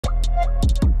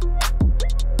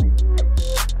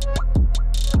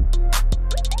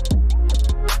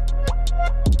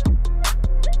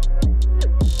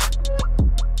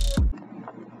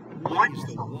What is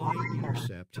the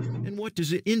y-intercept and what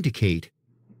does it indicate?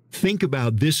 Think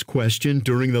about this question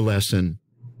during the lesson.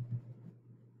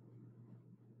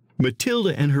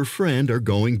 Matilda and her friend are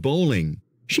going bowling.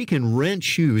 She can rent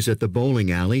shoes at the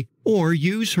bowling alley or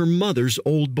use her mother's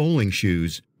old bowling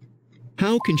shoes.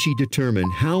 How can she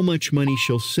determine how much money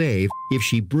she'll save if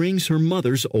she brings her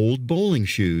mother's old bowling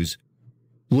shoes?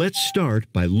 Let's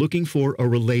start by looking for a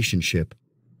relationship.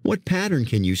 What pattern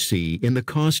can you see in the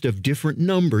cost of different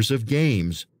numbers of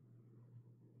games?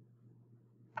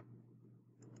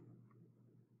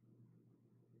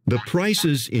 The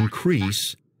prices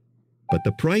increase, but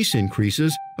the price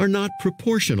increases are not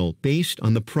proportional based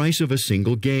on the price of a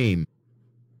single game.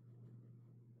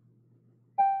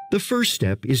 The first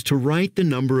step is to write the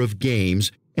number of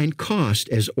games and cost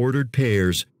as ordered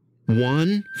pairs: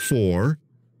 1, 4,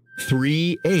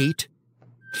 3, 8,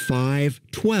 5,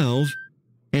 12,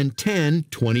 and 10,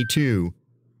 22.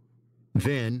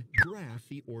 Then graph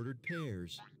the ordered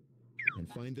pairs and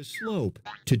find the slope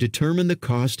to determine the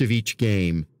cost of each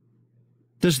game.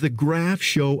 Does the graph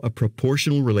show a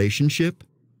proportional relationship?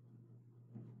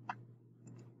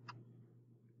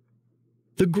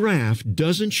 The graph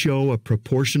doesn't show a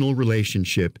proportional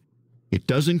relationship. It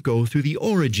doesn't go through the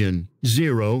origin,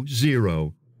 0,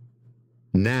 0.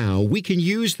 Now we can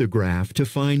use the graph to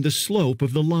find the slope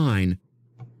of the line.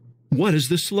 What is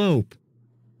the slope?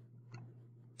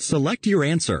 Select your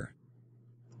answer.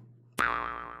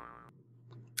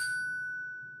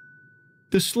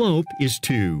 The slope is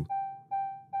 2.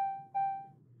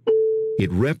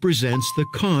 It represents the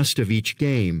cost of each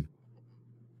game.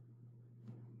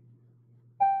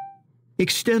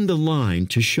 Extend the line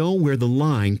to show where the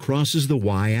line crosses the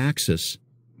y-axis.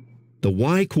 The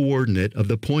y-coordinate of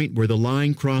the point where the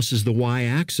line crosses the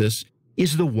y-axis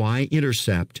is the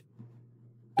y-intercept.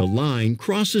 The line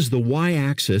crosses the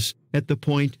y-axis at the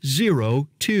point 0,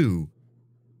 2.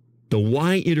 The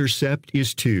y-intercept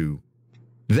is 2.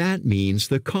 That means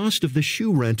the cost of the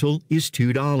shoe rental is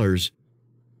 $2.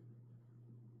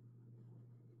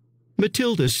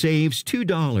 Matilda saves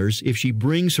 $2 if she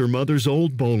brings her mother's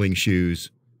old bowling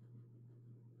shoes.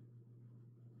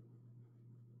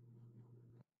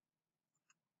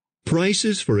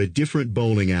 Prices for a different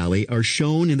bowling alley are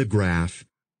shown in the graph.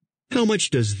 How much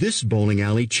does this bowling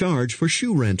alley charge for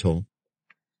shoe rental?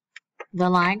 The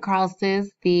line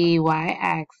crosses the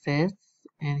y-axis,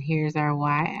 and here's our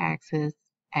y-axis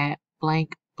at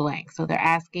blank blank. So they're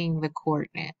asking the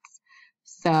coordinates.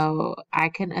 So I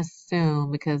can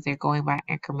assume, because they're going by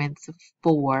increments of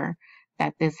 4,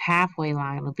 that this halfway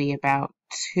line will be about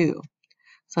 2.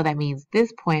 So that means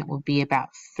this point will be about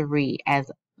 3 as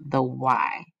the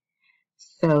y.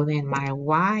 So then my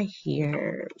y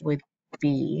here would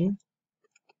be,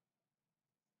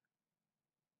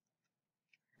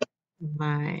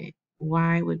 my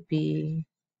y would be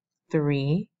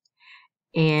 3,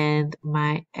 and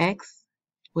my x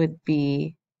would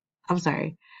be, I'm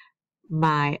sorry,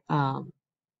 my, well,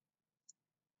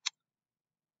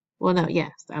 no,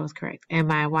 yes, I was correct. And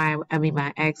my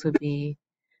my x would be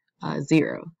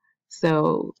 0.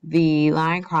 So the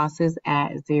line crosses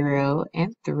at 0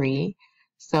 and 3.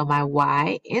 So my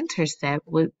y-intercept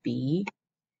would be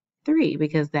 3,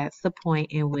 because that's the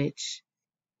point in which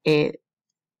the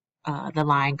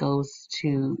line goes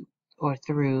to or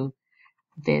through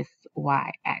this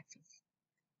y-axis.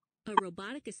 A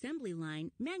robotic assembly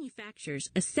line manufactures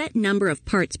a set number of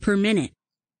parts per minute.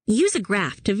 Use a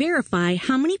graph to verify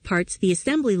how many parts the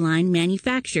assembly line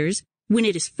manufactures when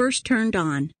it is first turned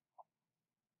on.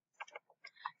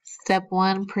 Step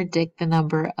 1, predict the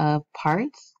number of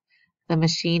parts. The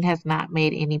machine has not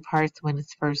made any parts when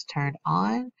it's first turned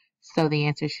on, so the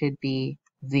answer should be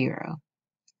 0.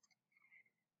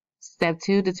 Step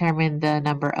 2, determine the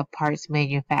number of parts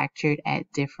manufactured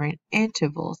at different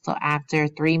intervals. So after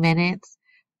 3 minutes,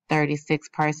 36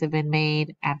 parts have been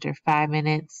made. After 5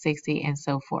 minutes, 60, and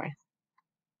so forth.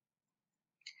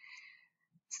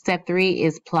 Step 3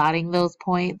 is plotting those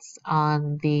points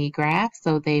on the graph.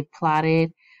 So they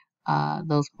plotted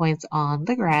those points on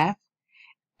the graph,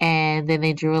 and then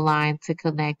they drew a line to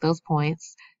connect those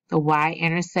points. The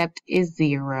y-intercept is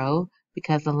 0.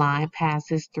 Because the line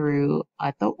passes through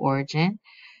at the origin,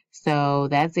 so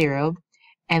that's 0.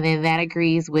 And then that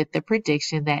agrees with the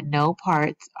prediction that no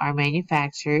parts are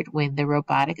manufactured when the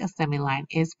robotic assembly line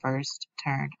is first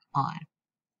turned on.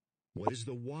 What is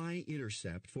the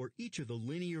y-intercept for each of the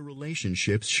linear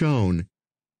relationships shown?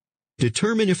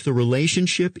 Determine if the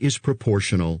relationship is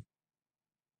proportional.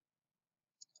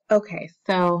 Okay,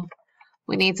 so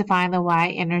we need to find the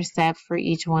y-intercept for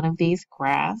each one of these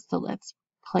graphs. So let's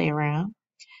play around.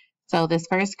 So this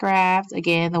first graph,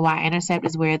 again, the y-intercept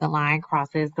is where the line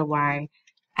crosses the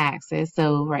y-axis.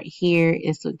 So right here,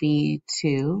 this would be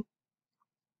 2.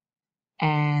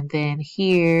 And then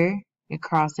here, it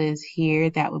crosses here.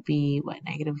 That would be, what,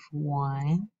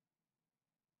 -1.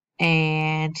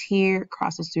 And here, it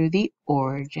crosses through the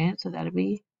origin. So that would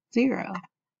be 0.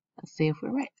 Let's see if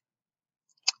we're right.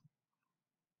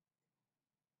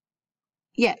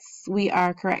 Yes, we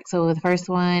are correct. So the first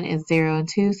one is 0 and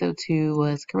 2, so 2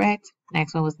 was correct.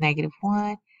 Next one was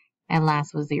 -1, and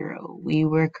last was 0. We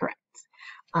were correct.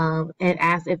 It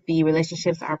asks if the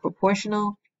relationships are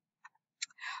proportional.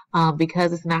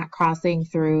 Because it's not crossing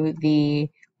through the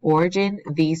origin,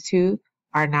 these two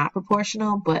are not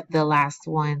proportional, but the last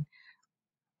one,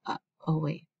 oh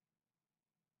wait.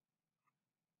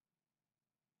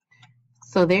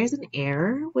 So there's an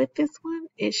error with this one.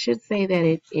 It should say that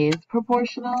it is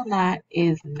proportional, not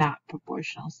is not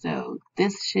proportional. So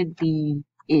this should be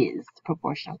is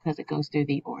proportional because it goes through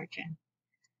the origin.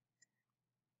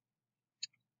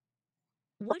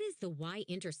 What is the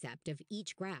y-intercept of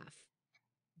each graph?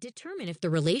 Determine if the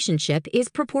relationship is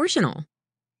proportional.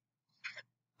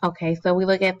 Okay, so we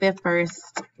look at the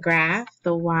first graph.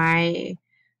 The y-intercept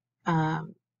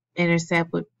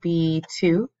would be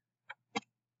 2.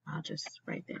 I'll just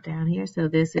write that down here. So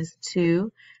this is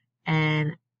 2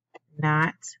 and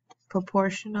not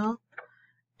proportional.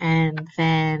 And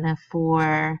then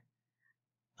for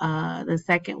the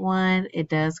second one, it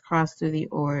does cross through the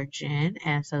origin.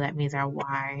 And so that means our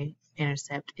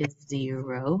y-intercept is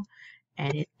 0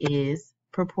 and it is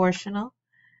proportional.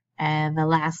 And the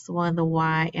last one, the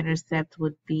y-intercept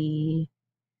would be,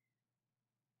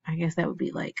 I guess that would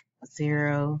be like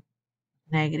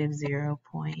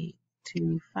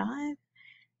 -0.25.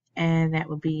 And that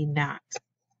would be not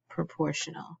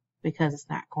proportional because it's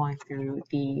not going through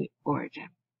the origin.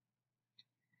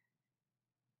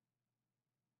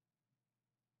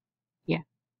 Yeah,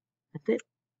 that's it.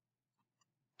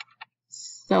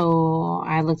 So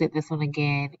I looked at this one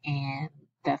again and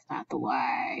that's not the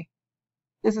y.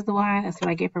 This is the y. That's what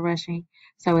I get for rushing.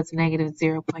 So it's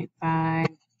 -0.5.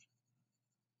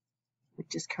 We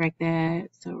just correct that.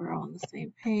 So we're all on the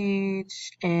same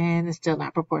page. And it's still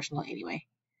not proportional anyway.